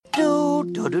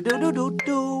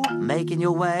Do-do-do-do-do-do. Making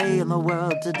your way in the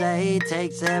world today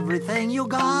takes everything you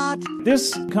got.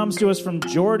 This comes to us from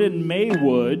Jordan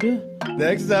Maywood.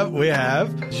 Next up, we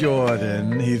have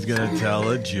Jordan. He's going to tell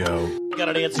a joke. Got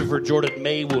an answer for Jordan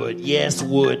Maywood. Yes,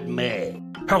 Wood May.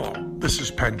 Hello, this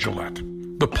is Penn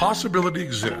Jillette. The possibility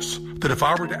exists that if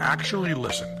I were to actually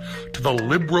listen to the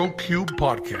Libro Cube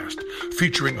podcast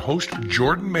featuring host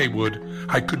Jordan Maywood,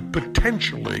 I could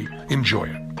potentially enjoy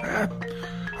it.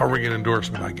 A ringing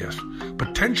endorsement, I guess.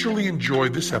 Potentially enjoy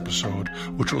this episode,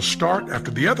 which will start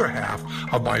after the other half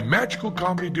of my magical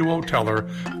comedy duo Teller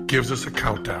gives us a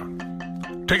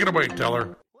countdown. Take it away,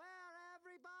 Teller.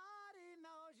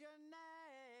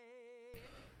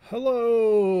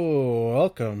 Hello,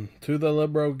 welcome to the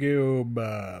Libro Cube.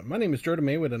 My name is Jordan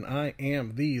Maywood, and I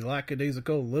am the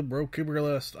lackadaisical Libro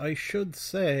Cuberlist. I should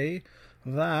say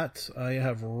that I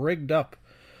have rigged up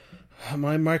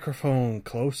my microphone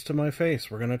close to my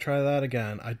face. We're going to try that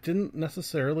again. I didn't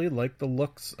necessarily like the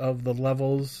looks of the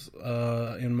levels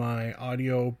in my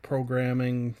audio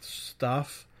programming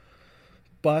stuff,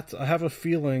 but I have a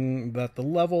feeling that the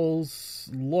levels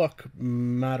look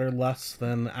matter less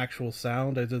than the actual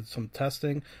sound. I did some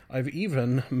testing. I've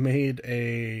even made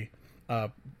a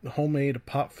homemade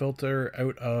pop filter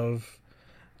out of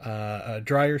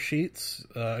dryer sheets.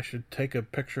 I should take a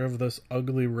picture of this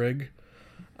ugly rig.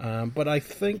 But I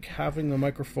think having the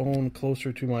microphone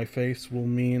closer to my face will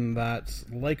mean that,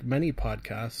 like many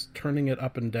podcasts, turning it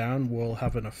up and down will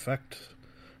have an effect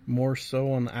more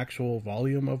so on the actual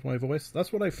volume of my voice.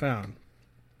 That's what I found.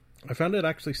 I found it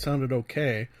actually sounded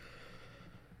okay.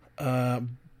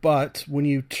 But when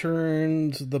you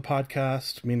turned the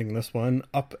podcast, meaning this one,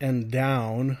 up and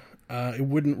down, it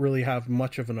wouldn't really have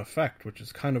much of an effect, which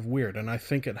is kind of weird. And I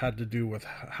think it had to do with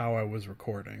how I was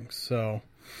recording. So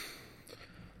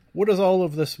what does all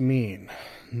of this mean?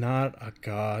 Not a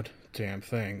goddamn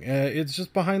thing. It's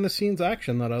just behind-the-scenes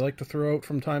action that I like to throw out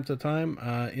from time to time.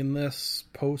 In this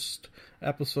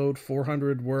post-episode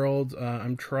 400 world,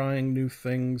 I'm trying new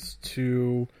things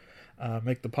to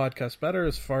make the podcast better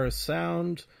as far as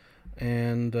sound.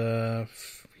 And,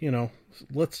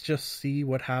 let's just see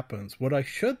what happens. What I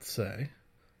should say,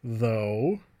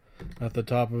 though, at the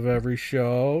top of every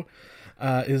show,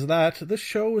 is that this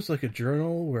show is like a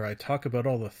journal where I talk about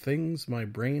all the things my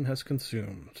brain has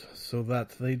consumed, so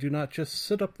that they do not just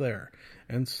sit up there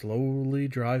and slowly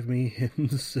drive me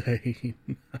insane.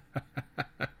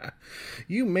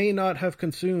 You may not have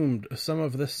consumed some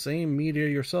of this same media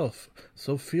yourself,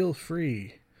 so feel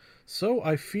free. So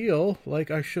I feel like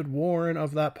I should warn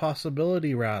of that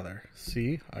possibility, rather.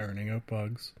 See? Ironing out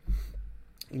bugs.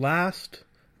 Last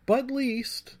but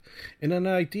least, in an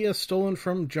idea stolen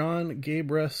from John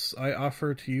Gabris, I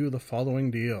offer to you the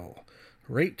following deal.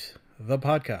 Rate the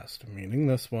podcast, meaning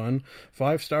this one,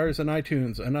 5 stars in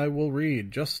iTunes, and I will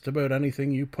read just about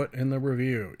anything you put in the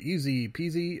review. Easy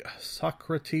peasy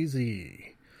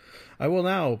Socratesy. I will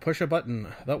now push a button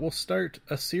that will start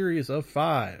a series of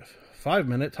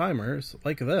 5-minute timers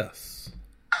like this.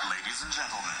 Ladies and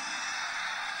gentlemen,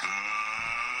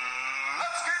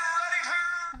 let's get ready to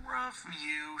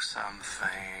review some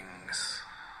things.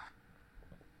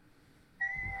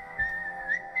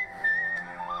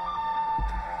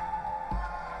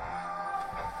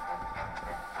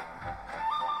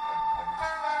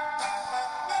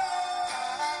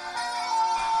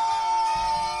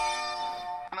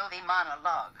 Movie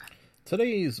Monologue.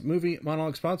 Today's movie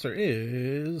monologue sponsor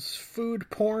is Food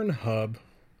Porn Hub.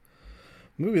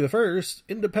 Movie the first,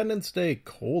 Independence Day,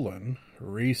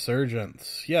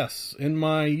 Resurgence. Yes, in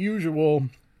my usual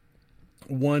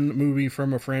one movie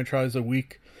from a franchise a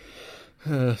week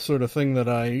sort of thing that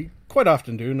I quite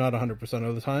often do, not 100%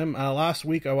 of the time. Last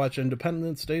week I watched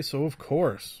Independence Day, so of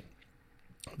course.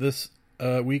 This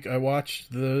week I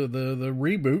watched the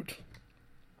reboot,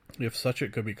 if such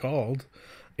it could be called,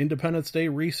 Independence Day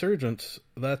Resurgence.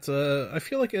 That's I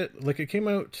feel like it came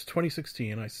out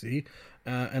 2016, I see.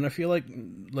 And I feel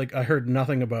like I heard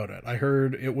nothing about it. I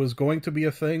heard it was going to be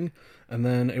a thing, and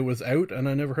then it was out, and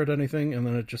I never heard anything, and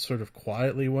then it just sort of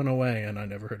quietly went away, and I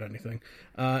never heard anything.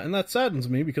 And that saddens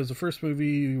me, because the first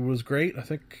movie was great. I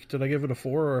think, did I give it a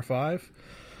 4 or a 5?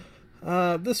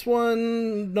 This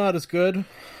one, not as good.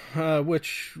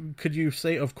 Which, could you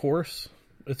say, of course,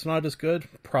 it's not as good?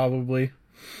 Probably.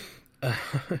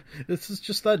 This is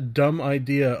just that dumb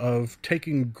idea of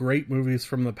taking great movies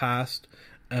from the past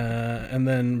and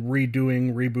then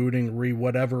rebooting,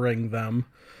 re-whatevering them.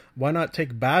 Why not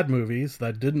take bad movies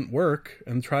that didn't work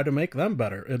and try to make them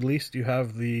better? At least you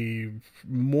have the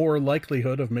more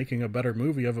likelihood of making a better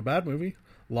movie of a bad movie.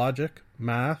 Logic,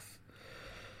 math.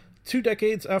 2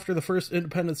 decades after the first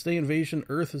Independence Day invasion,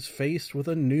 Earth is faced with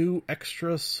a new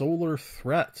extrasolar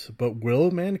threat. But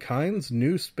will mankind's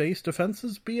new space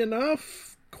defenses be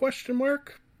enough? Question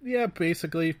mark? Yeah,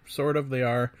 basically, sort of, they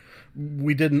are.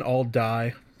 We didn't all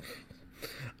die.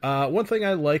 One thing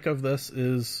I like of this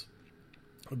is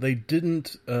they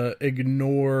didn't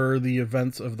ignore the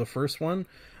events of the first one,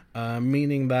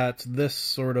 meaning that this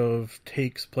sort of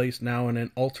takes place now in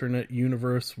an alternate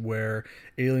universe where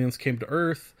aliens came to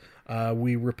Earth.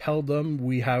 We repelled them.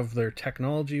 We have their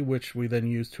technology, which we then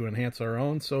use to enhance our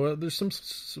own. So there's some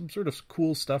sort of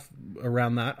cool stuff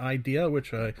around that idea,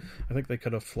 which I think they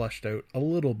could have fleshed out a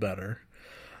little better.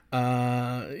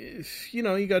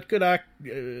 You got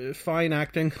good fine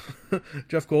acting.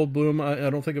 Jeff Goldblum, I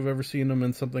don't think I've ever seen him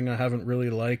in something I haven't really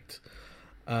liked.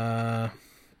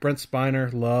 Brent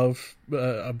Spiner, love.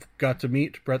 I've got to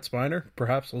meet Brent Spiner.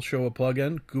 Perhaps I'll show a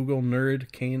plug-in. Google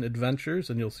Nerd Kane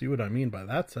Adventures, and you'll see what I mean by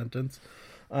that sentence.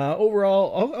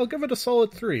 Overall, I'll give it a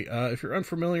solid 3. If you're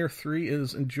unfamiliar, 3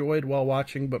 is enjoyed while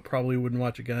watching, but probably wouldn't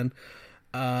watch again.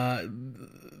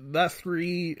 That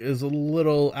 3 is a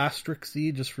little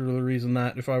asterisk-y, just for the reason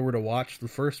that if I were to watch the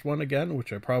first one again,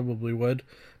 which I probably would,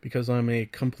 because I'm a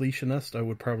completionist, I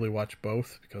would probably watch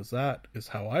both, because that is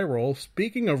how I roll.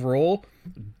 Speaking of roll,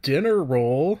 dinner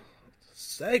roll,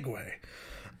 segue.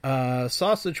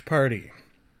 Sausage Party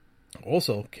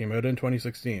also came out in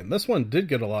 2016. This one did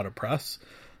get a lot of press.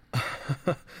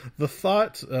 The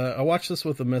thought, I watched this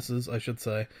with the missus, I should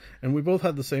say, and we both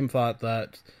had the same thought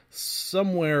that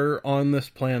somewhere on this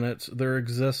planet there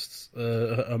exists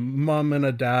a mom and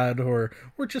a dad, or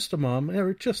just a mom,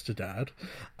 or just a dad,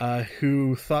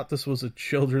 who thought this was a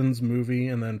children's movie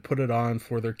and then put it on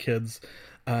for their kids,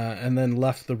 and then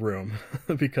left the room,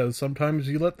 because sometimes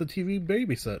you let the TV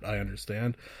babysit, I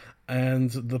understand, and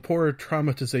the poor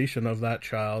traumatization of that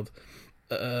child.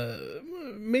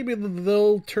 Maybe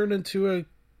they'll turn into a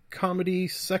comedy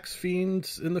sex fiend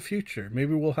in the future.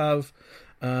 Maybe we'll have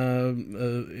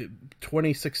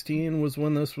 2016 was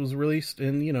when this was released.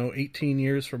 In 18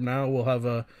 years from now, we'll have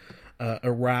a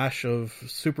rash of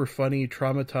super funny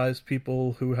traumatized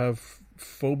people who have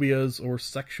phobias or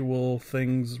sexual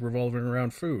things revolving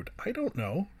around food. I don't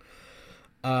know.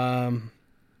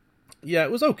 Yeah,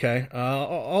 it was okay.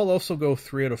 I'll also go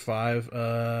 3 out of 5.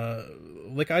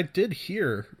 I did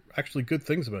hear actually good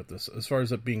things about this as far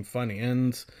as it being funny,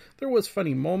 and there was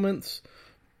funny moments,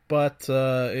 but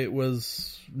it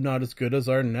was not as good as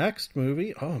our next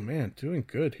movie. Oh man, doing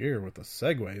good here with the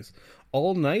segues.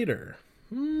 All Nighter.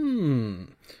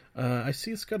 I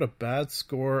see it's got a bad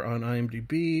score on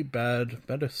IMDb, bad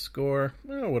Metascore.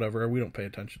 Whatever, we don't pay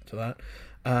attention to that.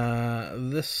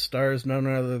 This stars none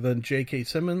other than J.K.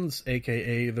 Simmons,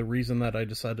 aka the reason that I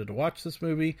decided to watch this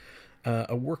movie,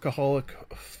 a workaholic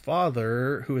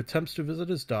father who attempts to visit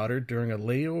his daughter during a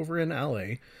layover in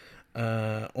LA,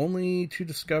 only to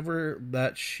discover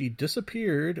that she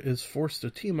disappeared, is forced to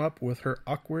team up with her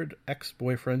awkward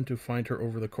ex-boyfriend to find her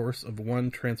over the course of one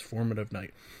transformative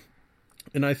night.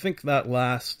 And I think that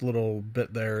last little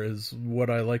bit there is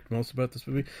what I liked most about this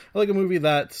movie. I like a movie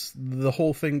that the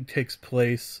whole thing takes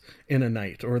place in a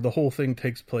night, or the whole thing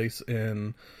takes place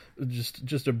in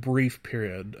just a brief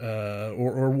period,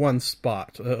 or one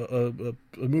spot. A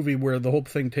movie where the whole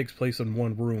thing takes place in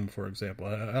one room, for example.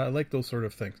 I like those sort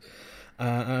of things.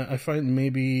 I find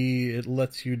maybe it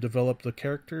lets you develop the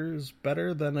characters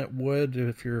better than it would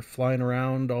if you're flying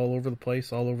around all over the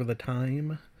place, all over the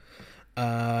time.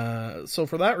 So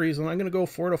for that reason, I'm going to go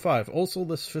 4 out of 5. Also,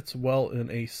 this fits well in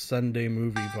a Sunday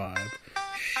movie vibe.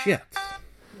 Shit.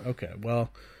 Okay, well,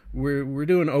 we're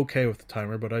doing okay with the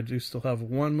timer, but I do still have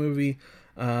one movie,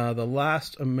 The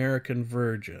Last American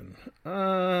Virgin.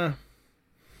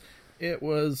 It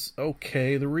was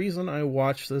okay. The reason I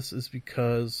watched this is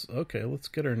because, okay, let's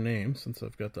get her name, since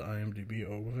I've got the IMDb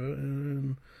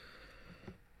open.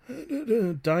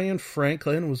 Diane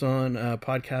Franklin was on a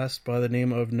podcast by the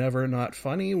name of Never Not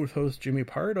Funny with host Jimmy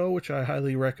Pardo, which I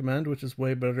highly recommend, which is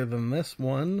way better than this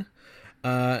one.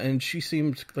 And she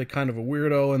seemed like kind of a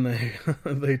weirdo,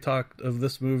 and they talked of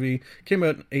this movie. Came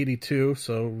out in 1982,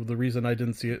 so the reason I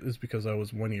didn't see it is because I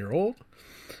was 1 year old.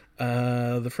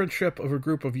 The friendship of a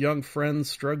group of young friends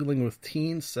struggling with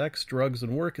teen sex, drugs,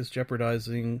 and work is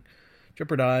jeopardized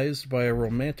by a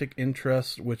romantic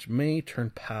interest which may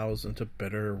turn pals into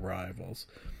bitter rivals.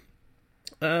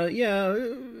 Yeah,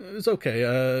 it's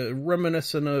okay.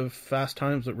 Reminiscent of Fast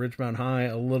Times at Ridgemont High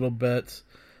a little bit,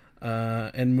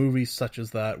 and movies such as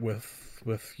that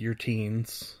with your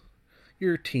teens,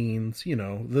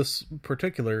 this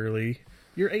particularly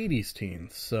your 80s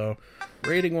teens. So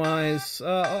rating wise,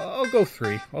 I'll go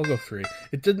 3.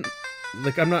 It didn't,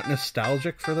 like, I'm not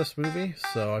nostalgic for this movie,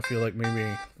 so I feel like maybe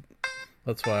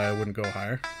that's why I wouldn't go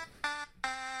higher.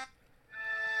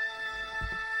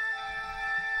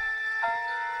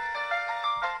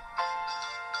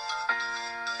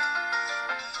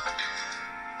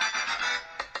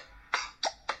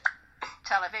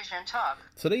 Television Talk.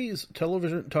 Today's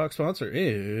Television Talk sponsor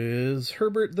is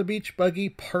Herbert the Beach Buggy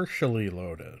Partially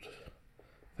Loaded.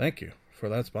 Thank you for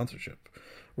that sponsorship.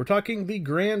 We're talking the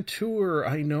Grand Tour.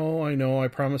 I know. I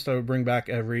promised I would bring back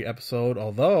every episode,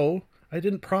 although I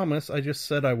didn't promise. I just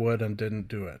said I would and didn't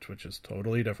do it, which is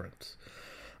totally different.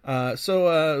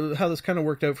 So how this kind of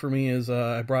worked out for me is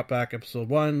I brought back episode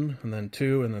 1, and then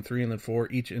 2, and then 3, and then 4,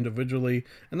 each individually,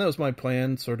 and that was my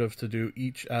plan, sort of to do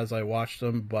each as I watched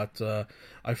them, but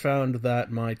I found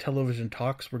that my television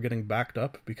talks were getting backed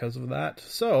up because of that,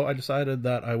 so I decided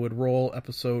that I would roll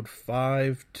episode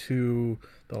 5 to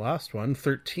the last one,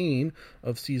 13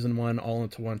 of season 1, all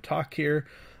into one talk here.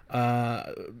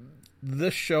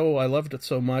 This show, I loved it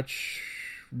so much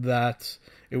that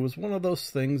it was one of those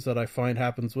things that I find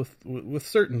happens with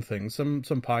certain things. Some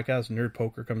podcasts, Nerd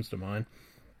Poker comes to mind,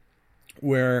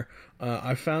 where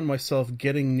I found myself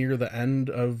getting near the end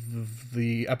of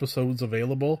the episodes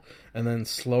available and then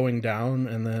slowing down,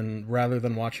 and then rather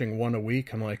than watching one a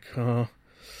week, I'm like,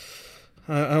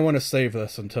 I want to save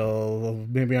this until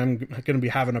maybe I'm going to be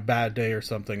having a bad day or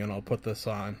something, and I'll put this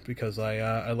on because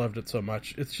I loved it so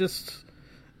much. It's just...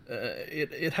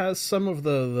 It has some of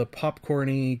the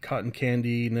popcorny cotton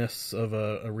candy-ness of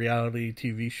a reality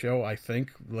TV show, I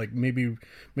think. Like, maybe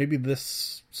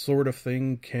this sort of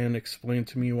thing can explain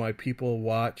to me why people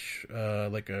watch,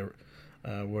 what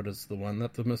is the one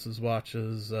that the missus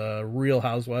watches? Real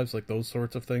Housewives, like those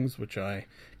sorts of things, which I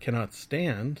cannot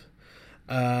stand.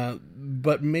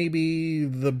 But maybe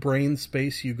the brain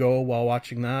space you go while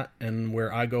watching that and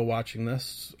where I go watching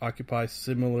this occupy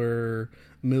similar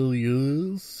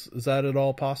milieus. Is that at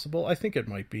all possible? I think it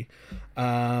might be.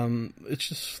 It's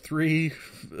just 3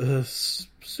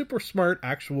 super smart,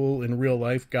 actual in real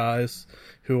life guys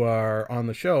who are on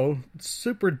the show.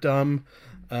 Super dumb,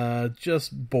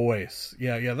 just boys.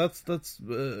 Yeah. That's.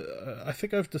 I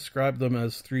think I've described them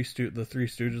as the Three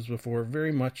Stooges before.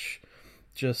 Very much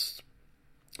just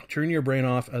turn your brain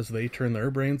off as they turn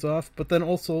their brains off, but then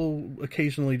also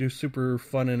occasionally do super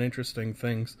fun and interesting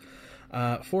things.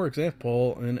 For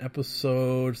example, in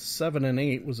episode 7 and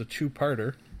 8 was a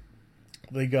 2-parter.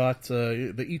 They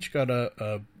each got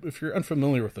a if you're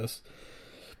unfamiliar with this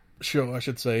show, I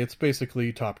should say, it's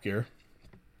basically Top Gear,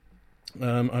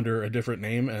 under a different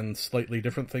name, and slightly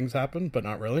different things happen, but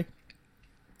not really.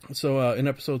 So in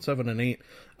episode 7 and 8,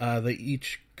 they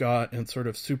each got, and sort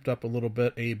of souped up a little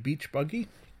bit, a beach buggy,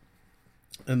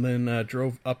 and then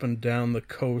drove up and down the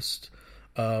coast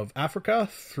of Africa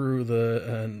through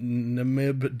the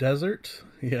Namib Desert.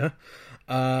 Yeah.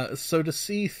 So to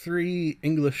see 3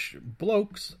 English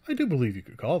blokes, I do believe you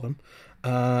could call them,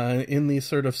 in these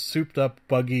sort of souped up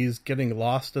buggies, getting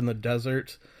lost in the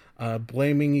desert,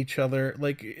 blaming each other,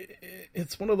 like,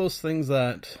 it's one of those things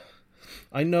that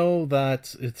I know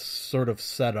that it's sort of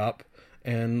set up,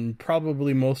 and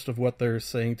probably most of what they're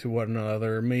saying to one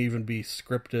another may even be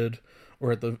scripted,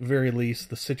 or at the very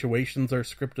least, the situations are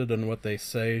scripted and what they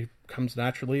say comes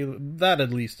naturally. That,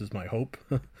 at least, is my hope.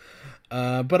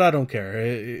 But I don't care.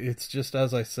 It's just,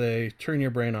 as I say, turn your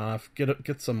brain off,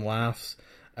 get some laughs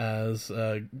as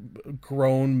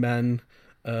grown men,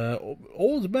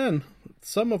 old men,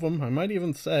 some of them, I might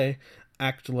even say,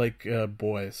 act like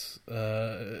boys.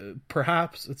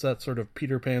 Perhaps it's that sort of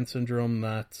Peter Pan syndrome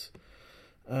that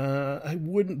I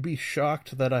wouldn't be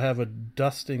shocked that I have a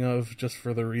dusting of, just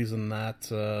for the reason that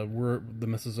the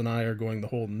missus and I are going the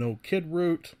whole no kid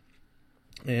route,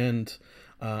 and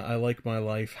I like my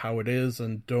life how it is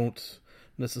and don't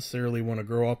necessarily want to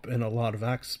grow up in a lot of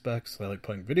aspects. I like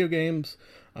playing video games,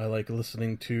 I like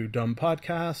listening to dumb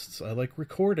podcasts, I like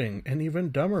recording an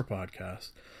even dumber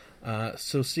podcast.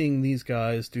 So seeing these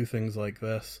guys do things like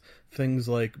this, things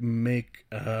like make,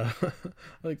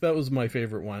 like that was my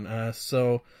favorite one.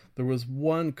 So there was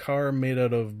one car made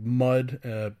out of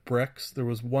mud, bricks. There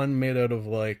was one made out of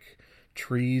like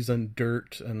trees and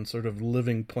dirt and sort of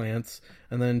living plants.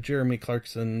 And then Jeremy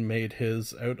Clarkson made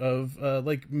his out of,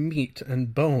 like meat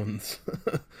and bones.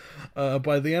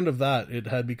 By the end of that, it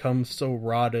had become so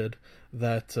rotted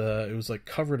that, it was like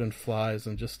covered in flies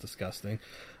and just disgusting.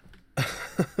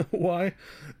 Why?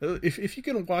 If you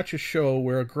can watch a show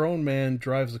where a grown man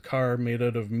drives a car made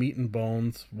out of meat and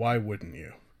bones, why wouldn't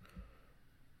you?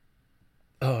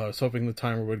 Oh, I was hoping the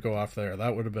timer would go off there.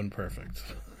 That would have been perfect.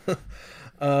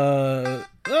 There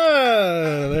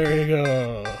you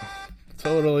go.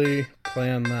 Totally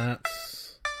planned that.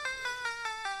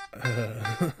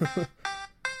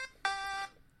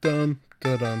 Dum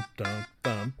da dum dum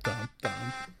dum dum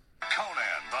dum.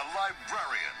 Conan the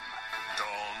Librarian.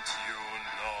 Don't you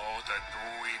know the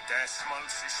Dewey Decimal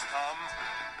System?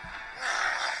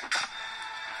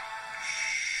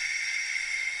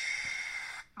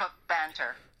 Book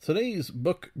Banter. Today's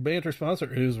book banter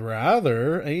sponsor is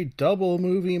rather a double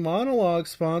movie monologue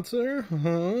sponsor.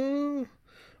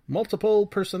 Multiple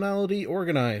personality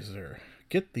organizer.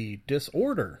 Get the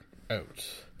disorder out.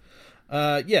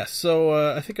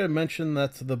 So I think I mentioned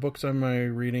that the books I'm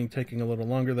reading taking a little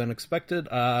longer than expected.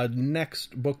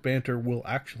 Next book banter will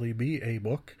actually be a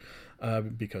book,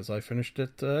 because I finished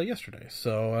it yesterday.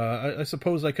 So I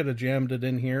suppose I could have jammed it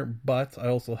in here, but I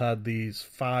also had these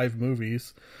 5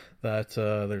 movies that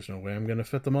there's no way I'm going to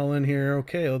fit them all in here.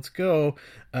 Okay, let's go.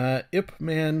 Ip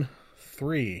Man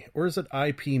 3, or is it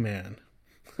IP Man?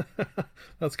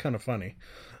 That's kind of funny.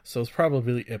 So it's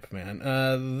probably Ip Man.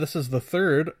 This is the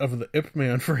 3rd of the Ip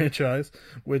Man franchise,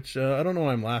 which I don't know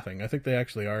why I'm laughing. I think they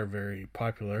actually are very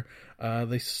popular.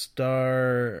 They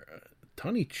star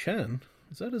Tony Chen.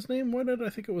 Is that his name? Why did I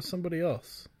think it was somebody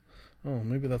else? Oh,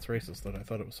 maybe that's racist that I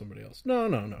thought it was somebody else. No.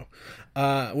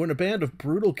 When a band of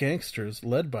brutal gangsters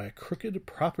led by a crooked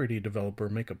property developer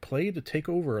make a play to take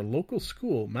over a local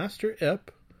school, Master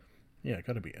Ip, yeah,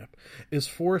 gotta be Ip, is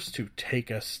forced to take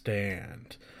a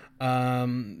stand.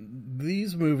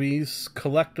 These movies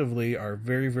collectively are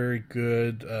very, very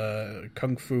good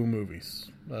kung fu movies.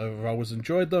 I've always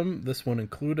enjoyed them, this one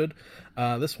included.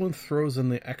 This one throws in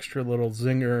the extra little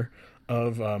zinger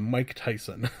of Mike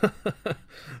Tyson,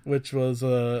 which was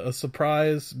a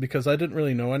surprise because I didn't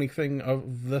really know anything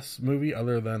of this movie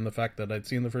other than the fact that I'd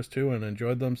seen the first 2 and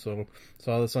enjoyed them. So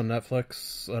saw this on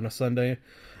Netflix on a Sunday,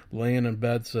 laying in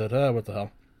bed, said, what the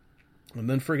hell? And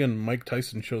then friggin' Mike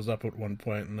Tyson shows up at one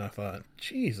point, and I thought,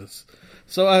 Jesus.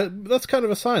 So that's kind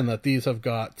of a sign that these have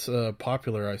got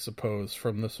popular, I suppose,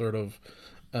 from the sort of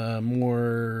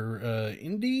more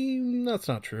indie. That's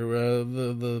not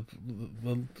true.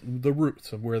 The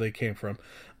roots of where they came from.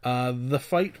 The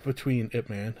fight between Ip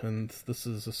Man, and this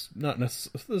is not a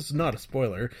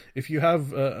spoiler. If you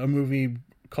have a movie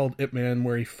called Ip Man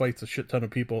where he fights a shit ton of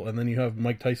people, and then you have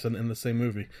Mike Tyson in the same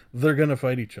movie, they're gonna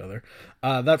fight each other.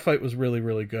 That fight was really,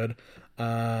 really good.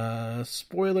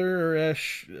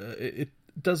 Spoiler-ish, it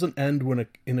doesn't end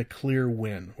in a clear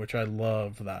win, which I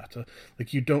love that.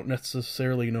 Like, you don't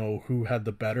necessarily know who had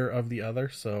the better of the other,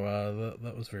 so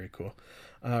that was very cool.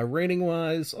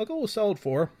 Rating-wise, I'll go with solid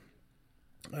 4.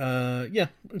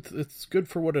 It's good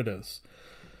for what it is.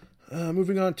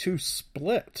 Moving on to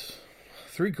Split.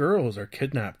 3 girls are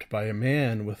kidnapped by a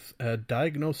man with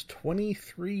diagnosed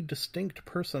 23 distinct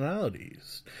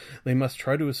personalities. They must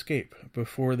try to escape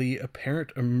before the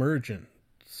apparent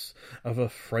emergence of a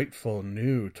frightful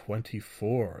new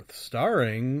 24th,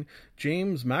 starring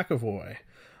James McAvoy.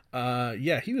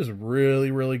 He was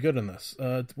really, really good in this.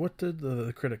 What did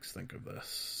the critics think of this?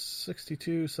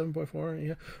 62, 7.4?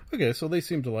 Yeah. Okay, so they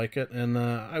seem to like it, and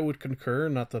I would concur,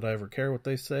 not that I ever care what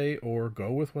they say or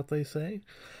go with what they say.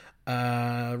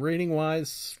 Rating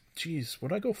wise,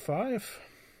 would I go 5?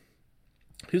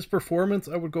 His performance,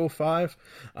 I would go 5.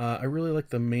 I really like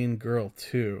the main girl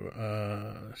too.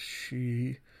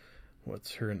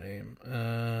 What's her name?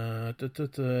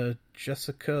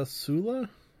 Jessica Sula?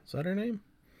 Is that her name?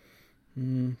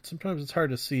 Sometimes it's hard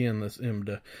to see in this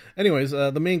IMDb. Anyways,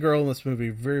 the main girl in this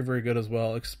movie, very, very good as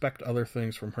well. Expect other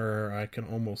things from her. I can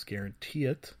almost guarantee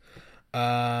it.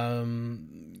 My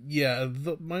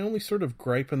only sort of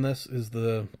gripe in this is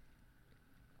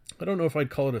I don't know if I'd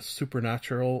call it a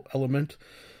supernatural element,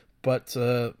 but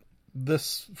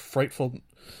this frightful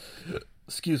new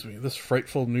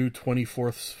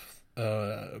 24th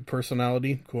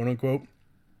personality, quote unquote,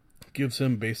 gives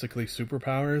him basically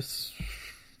superpowers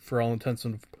for all intents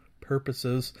and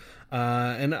purposes,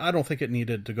 and I don't think it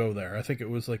needed to go there. I think it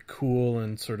was like cool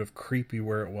and sort of creepy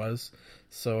where it was,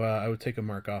 so I would take a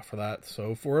mark off for that.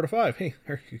 So 4 out of 5. Hey,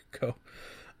 there you go.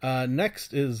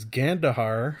 Next is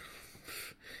Gandahar,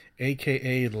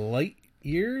 aka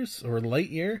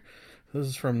Lightyear. This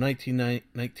is from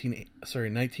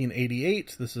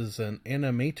 1988. This is an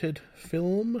animated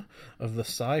film of the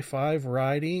sci-fi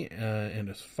variety, and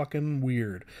it's fucking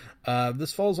weird.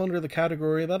 This falls under the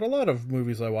category that a lot of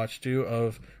movies I watch do,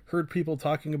 of heard people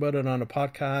talking about it on a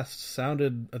podcast,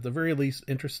 sounded at the very least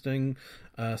interesting,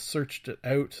 searched it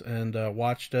out and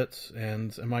watched it,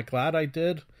 and am I glad I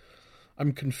did?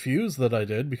 I'm confused that I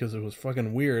did because it was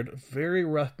fucking weird. Very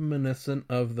reminiscent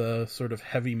of the sort of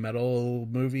heavy metal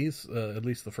movies, at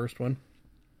least the first one.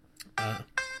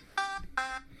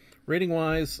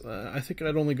 Rating-wise, I think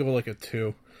I'd only go like a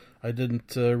 2. I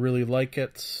didn't really like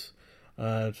it.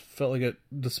 It felt like it,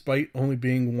 despite only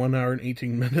being 1 hour and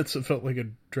 18 minutes, it felt like it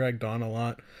dragged on a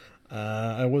lot.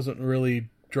 I wasn't really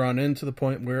drawn in to the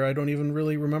point where I don't even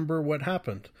really remember what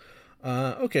happened.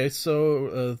 Okay,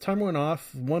 so time went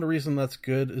off. One reason that's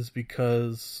good is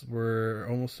because we're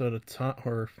almost out of time,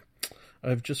 or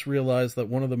I've just realized that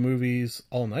one of the movies,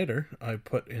 All Nighter, I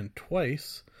put in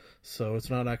twice. So it's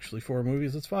not actually 4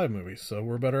 movies, it's 5 movies. So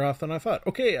we're better off than I thought.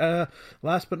 Okay,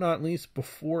 last but not least,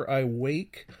 Before I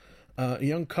Wake, a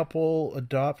young couple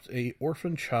adopt a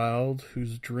orphan child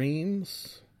whose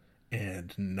dreams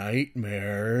and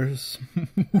nightmares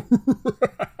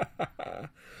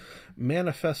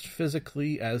manifest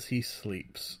physically as he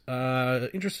sleeps.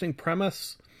 Interesting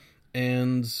premise,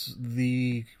 and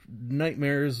the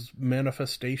nightmares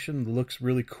manifestation looks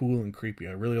really cool and creepy.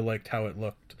 I really liked how it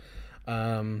looked.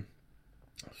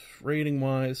 Rating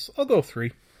wise, I'll go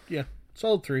 3. Yeah,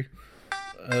 solid 3.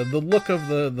 The look of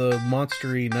the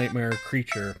monstery nightmare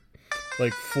creature,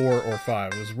 like 4 or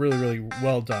 5, was really, really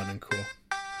well done and cool.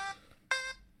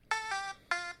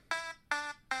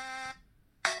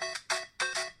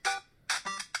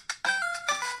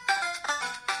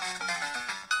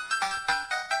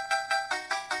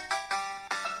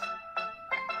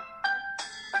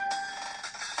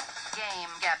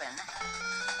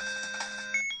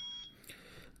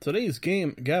 Today's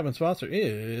game, Gabbin sponsor,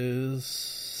 is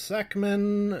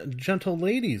Sackman Gentle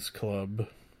Ladies Club.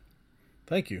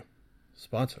 Thank you,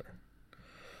 sponsor.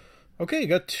 Okay,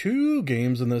 got 2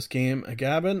 games in this game,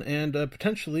 Gabbin, and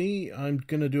potentially I'm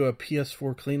going to do a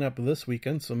PS4 cleanup this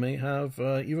weekend, so may have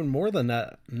even more than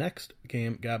that next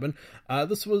game, Gabbin.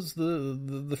 This was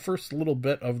the first little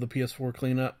bit of the PS4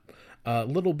 cleanup.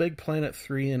 Little Big Planet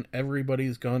 3 and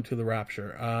Everybody's Gone to the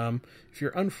Rapture. If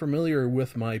you're unfamiliar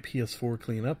with my PS4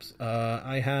 cleanups,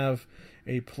 I have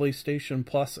a PlayStation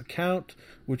Plus account,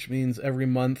 which means every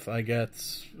month I get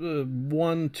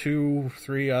 1, 2,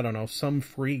 3, I don't know, some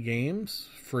free games.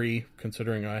 Free,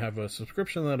 considering I have a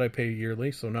subscription that I pay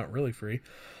yearly, so not really free.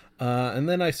 And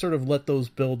then I sort of let those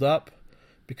build up,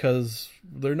 because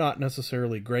they're not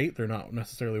necessarily great. They're not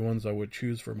necessarily ones I would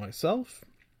choose for myself.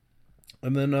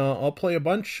 And then I'll play a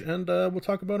bunch, and we'll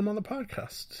talk about them on the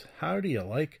podcast. How do you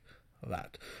like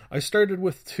that? I started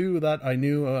with 2 that I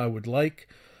knew I would like,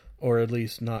 or at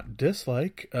least not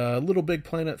dislike. Little Big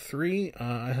Planet 3,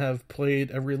 I have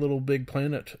played every Little Big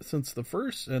Planet since the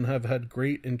first, and have had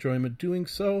great enjoyment doing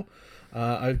so.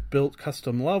 I've built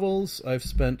custom levels. I've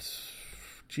spent,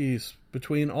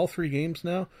 between all 3 games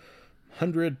now,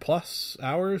 100 plus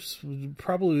hours,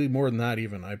 probably more than that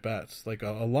even, I bet. Like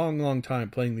a long time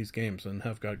playing these games, and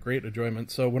have got great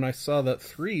enjoyment. So when I saw that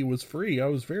 3 was free, I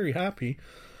was very happy.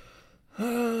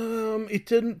 It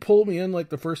didn't pull me in like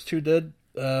the first 2 did.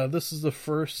 This is the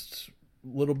first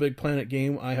Little Big Planet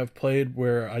game I have played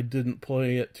where I didn't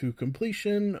play it to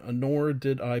completion, nor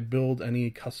did I build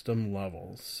any custom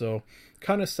levels. So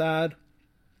kind of sad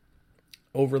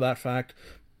over that fact.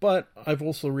 But I've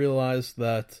also realized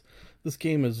that this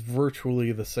game is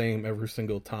virtually the same every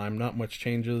single time. Not much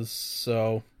changes,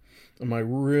 so am I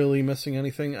really missing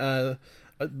anything?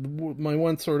 My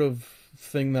one sort of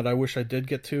thing that I wish I did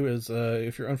get to is,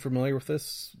 if you're unfamiliar with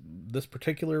this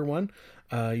particular one,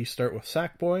 you start with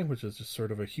Sackboy, which is just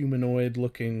sort of a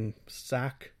humanoid-looking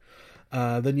sack.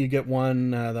 Then you get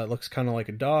one that looks kind of like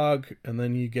a dog, and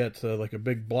then you get like a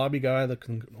big blobby guy that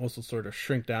can also sort of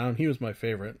shrink down. He was my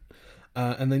favorite.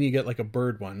 And then you get like a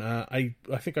bird one. I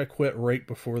think I quit right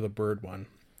before the bird one.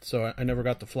 So I never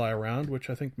got to fly around, which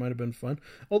I think might have been fun.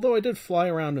 Although I did fly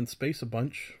around in space a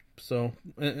bunch. So,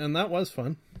 and that was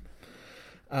fun.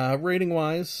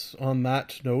 Rating-wise, on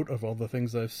that note of all the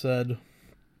things I've said,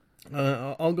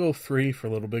 I'll go 3 for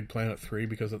Little Big Planet 3,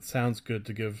 because it sounds good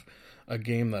to give a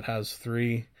game that has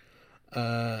 3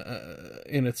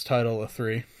 in its title a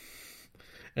 3.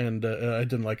 And I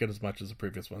didn't like it as much as the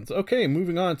previous ones. Okay,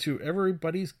 moving on to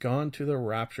Everybody's Gone to the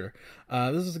Rapture.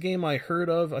 This is a game I heard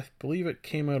of. I believe it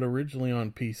came out originally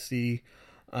on PC.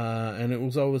 And it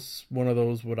was always one of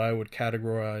those what I would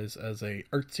categorize as a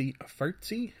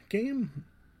artsy-fartsy game.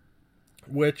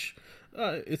 Which,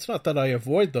 it's not that I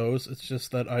avoid those, it's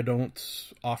just that I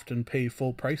don't often pay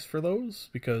full price for those,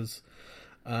 because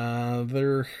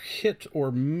they're hit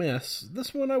or miss.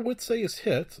 This one I would say is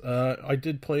hit. I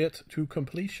did play it to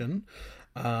completion.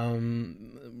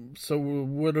 So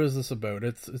what is this about?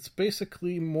 It's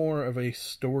basically more of a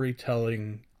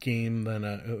storytelling game than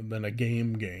a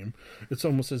game. It's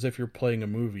almost as if you're playing a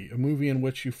movie in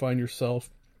which you find yourself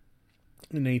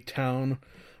in a town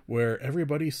where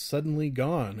everybody's suddenly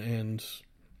gone, and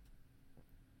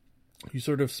you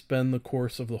sort of spend the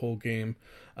course of the whole game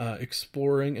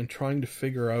exploring and trying to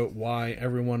figure out why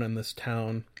everyone in this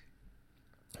town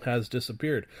has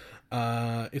disappeared.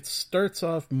 It starts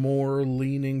off more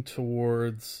leaning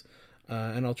towards,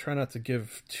 and I'll try not to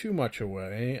give too much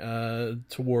away,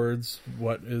 towards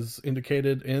what is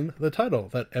indicated in the title,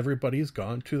 that everybody's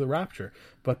gone to the Rapture.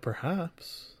 But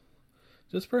perhaps,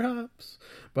 just perhaps,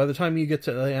 by the time you get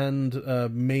to the end,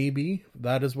 maybe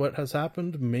that is what has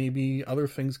happened. Maybe other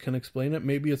things can explain it.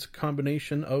 Maybe it's a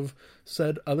combination of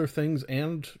said other things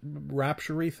and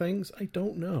rapture-y things. I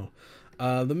don't know.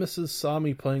 The missus saw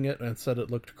me playing it and said it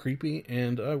looked creepy,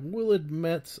 and I will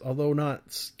admit, although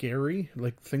not scary,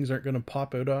 like things aren't going to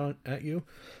pop out at you,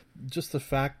 just the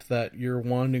fact that you're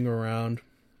wandering around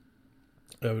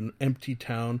an empty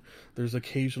town, there's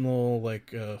occasional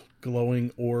like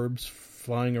glowing orbs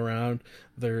flying around,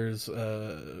 there's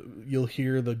you'll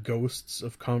hear the ghosts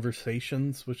of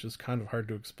conversations, which is kind of hard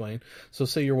to explain. So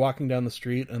say you're walking down the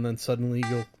street and then suddenly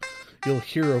you'll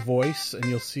hear a voice and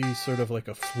you'll see sort of like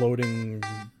a floating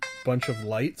bunch of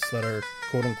lights that are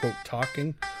quote unquote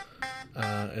talking.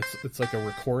 It's like a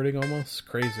recording almost.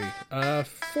 Crazy. 4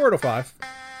 out of 5.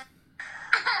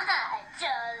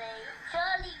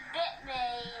 Charlie bit me.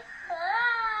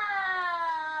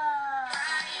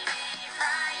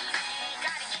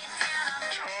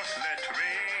 Just let me.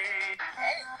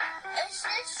 Is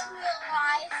this real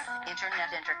life?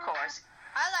 Internet intercourse.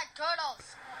 I like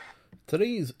turtles.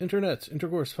 Today's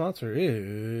Intercourse sponsor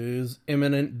is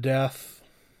Imminent Death.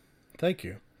 Thank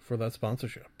you for that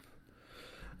sponsorship.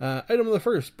 Item of the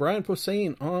first, Brian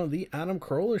Posehn on the Adam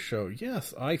Carolla show.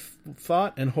 Yes, I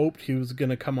thought and hoped he was going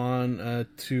to come on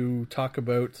to talk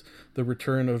about the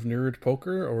return of Nerd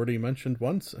Poker, already mentioned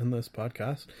once in this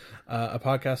podcast. A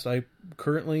podcast I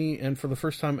currently, and for the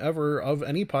first time ever of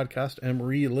any podcast, am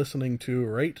re-listening to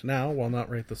right now. Well, not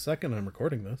right the second I'm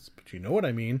recording this, but you know what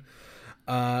I mean.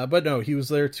 But no, he was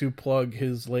there to plug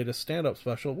his latest stand-up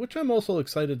special, which I'm also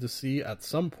excited to see at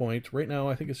some point. Right now,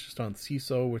 I think it's just on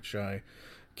CISO, which I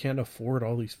can't afford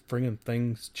all these friggin'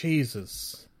 things.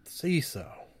 Jesus. CISO.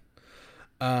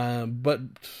 But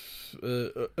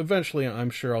eventually, I'm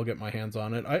sure I'll get my hands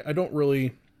on it. I don't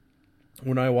really,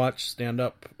 when I watch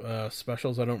stand-up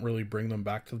specials, I don't really bring them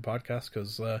back to the podcast,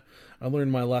 because I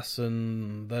learned my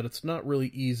lesson that it's not really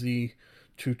easy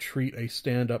to treat a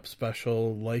stand-up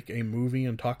special like a movie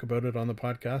and talk about it on the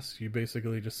podcast. You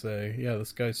basically just say, yeah,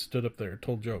 this guy stood up there,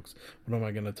 told jokes. What, am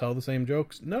I going to tell the same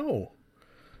jokes? No.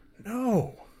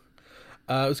 It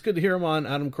was good to hear him on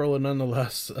Adam Carolla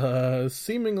nonetheless.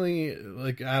 Seemingly,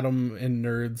 like, Adam in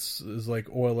Nerds is like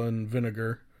oil and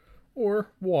vinegar,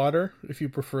 or water, if you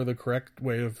prefer the correct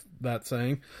way of that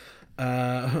saying.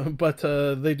 But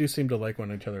they do seem to like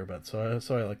one each other a bit, so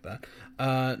I like that.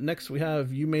 Next we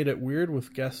have You Made It Weird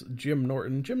with guest Jim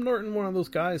Norton. Jim Norton, one of those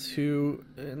guys who,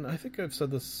 and I think I've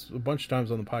said this a bunch of times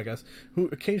on the podcast, who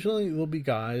occasionally there'll be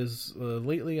guys,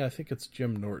 lately I think it's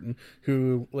Jim Norton,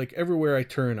 who, like, everywhere I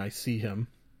turn I see him.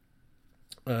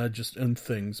 Just in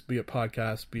things, be it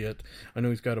podcasts, be it, I know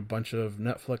he's got a bunch of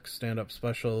Netflix stand-up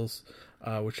specials,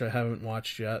 which I haven't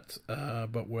watched yet,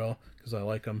 but will, because I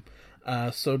like them.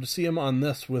 So to see him on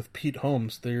this with Pete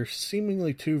Holmes, they're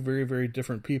seemingly two very, very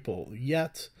different people.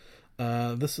 Yet,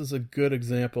 this is a good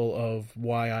example of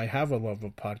why I have a love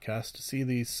of podcasts, to see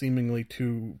these seemingly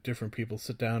two different people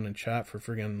sit down and chat for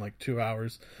friggin' like 2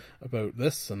 hours about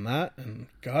this and that, and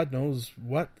God knows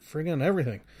what friggin'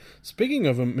 everything. Speaking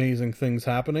of amazing things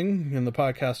happening in the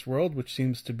podcast world, which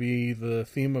seems to be the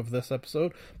theme of this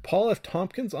episode, Paul F.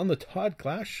 Tompkins on the Todd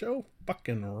Glass show?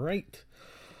 Fucking right.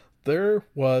 There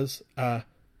was a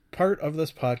part of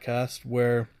this podcast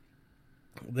where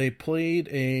they played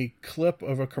a clip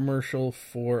of a commercial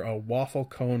for a waffle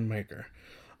cone maker.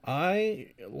 I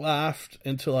laughed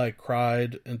until I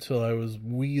cried, until I was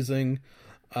wheezing.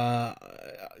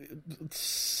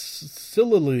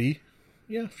 Sillily.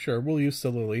 Yeah, sure, we'll use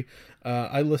sillily.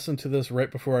 I listened to this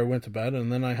right before I went to bed,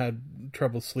 and then I had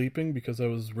trouble sleeping because I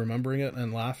was remembering it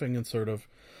and laughing and sort of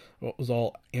was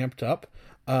all amped up.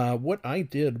 What I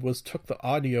did was took the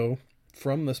audio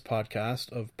from this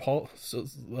podcast of Paul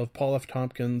F.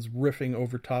 Tompkins riffing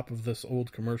over top of this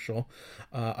old commercial.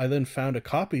 I then found a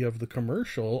copy of the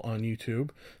commercial on YouTube,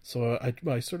 so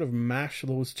I sort of mashed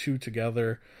those two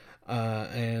together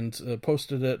and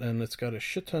posted it, and it's got a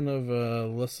shit ton of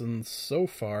listens so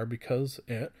far because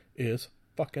it is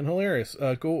fucking hilarious.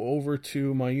 Go over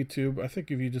to my YouTube. I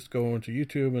think if you just go into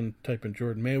YouTube and type in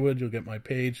Jordan Maywood, you'll get my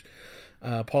page.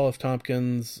 Paul F.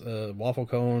 Tompkins, Waffle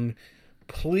Cone.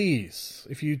 Please,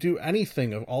 if you do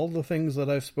anything of all the things that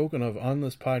I've spoken of on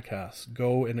this podcast,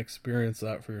 go and experience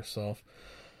that for yourself.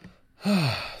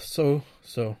 So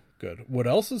good. What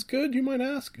else is good, you might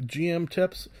ask? GM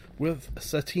tips with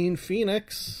Satine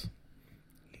Phoenix.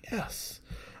 Yes.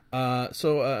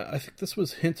 So I think this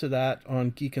was hinted at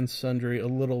on Geek and Sundry a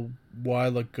little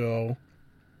while ago.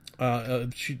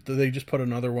 They just put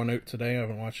another one out today. I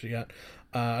haven't watched it yet.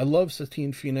 I love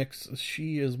Satine Phoenix.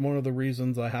 She is one of the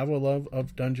reasons I have a love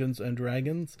of Dungeons and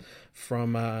Dragons,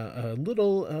 from a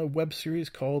little web series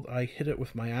called I Hit It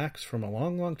With My Axe from a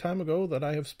long, long time ago that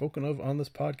I have spoken of on this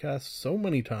podcast so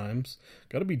many times.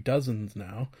 Got to be dozens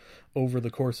now over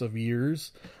the course of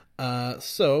years.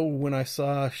 So when I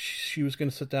saw she was going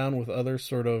to sit down with other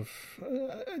sort of,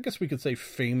 I guess we could say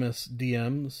famous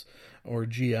DMs or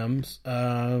GMs,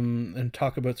 and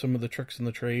talk about some of the tricks in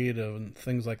the trade and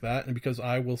things like that. And because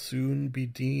I will soon be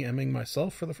DMing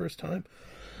myself for the first time,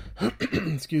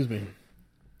 excuse me,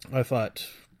 I thought,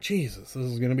 Jesus, this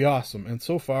is going to be awesome. And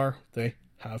so far they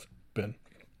have been.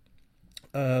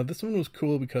 This one was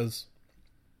cool because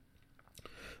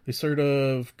they sort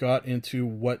of got into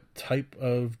what type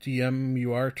of DM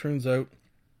you are, turns out,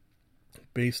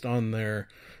 based on their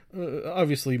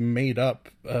obviously made up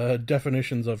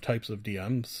definitions of types of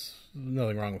DMs.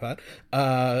 Nothing wrong with that.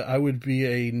 I would be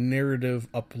a narrative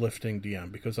uplifting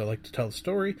DM because I like to tell a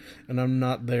story and I'm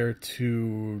not there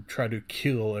to try to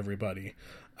kill everybody,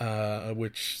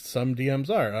 which some DMs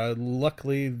are.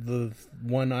 Luckily, the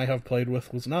one I have played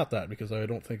with was not that, because I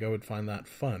don't think I would find that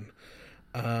fun.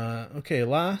 Okay,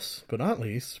 last but not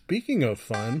least, speaking of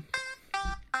fun,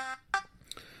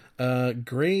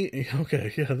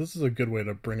 okay, yeah, this is a good way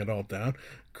to bring it all down.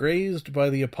 Grazed by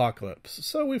the Apocolypse.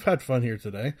 So we've had fun here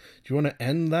today. Do you want to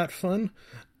end that fun?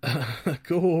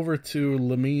 Go over to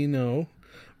LEMMiNO,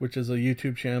 which is a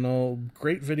YouTube channel.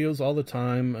 Great videos all the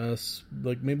time,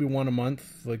 like maybe one a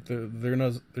month. Like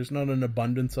there's not an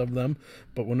abundance of them,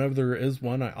 but whenever there is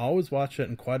one, I always watch it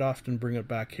and quite often bring it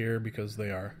back here because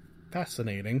they are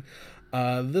fascinating.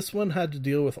 This one had to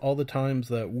deal with all the times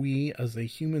that we as a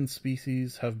human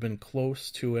species have been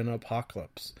close to an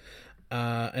apocalypse,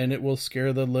 and it will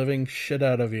scare the living shit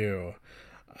out of you.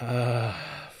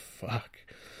 Fuck.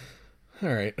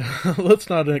 All right, let's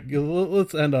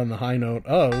end on the high note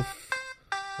of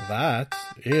that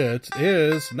it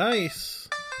is nice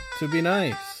to be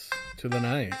nice to the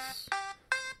nice.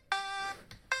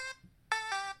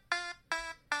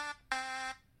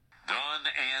 Done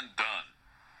and done.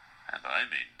 And I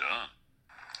mean done.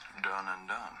 Done and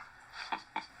done.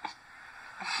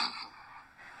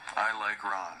 I like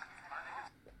Ron.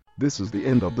 This is the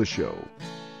end of the show.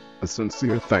 A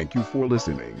sincere thank you for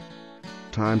listening.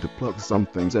 Time to plug some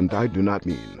things, and I do not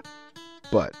mean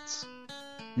butts.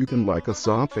 You can like us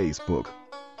on Facebook.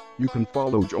 You can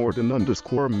follow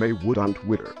Jordan_Maywood on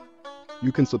Twitter.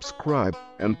 You can subscribe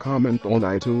and comment on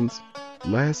iTunes.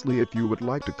 Lastly, if you would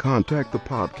like to contact the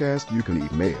podcast, you can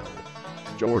email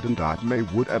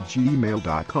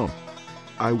jordan.maywood@gmail.com.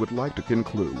 I would like to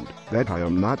conclude that I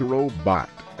am not a robot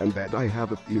and that I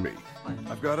have a theory.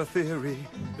 I've got a theory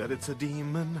that it's a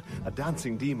demon, a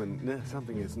dancing demon.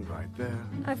 Something isn't right there.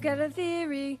 I've got a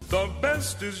theory. The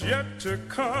best is yet to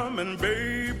come, and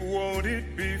babe, won't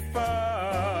it be fine?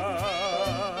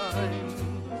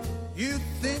 You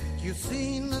think you've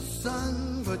seen the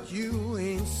sun, but you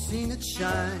ain't seen it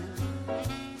shine.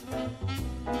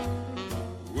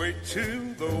 Wait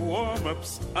till the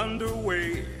warm-up's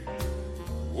underway.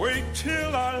 Wait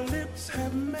till our lips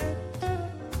have met.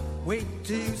 Wait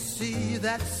till you see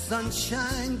that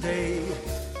sunshine day.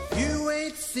 You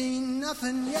ain't seen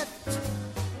nothing yet.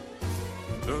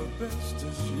 The best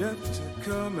is yet to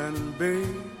come, and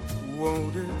babe,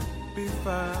 won't it be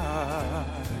fine?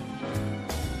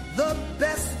 The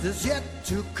best is yet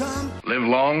to come. Live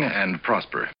long and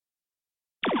prosper.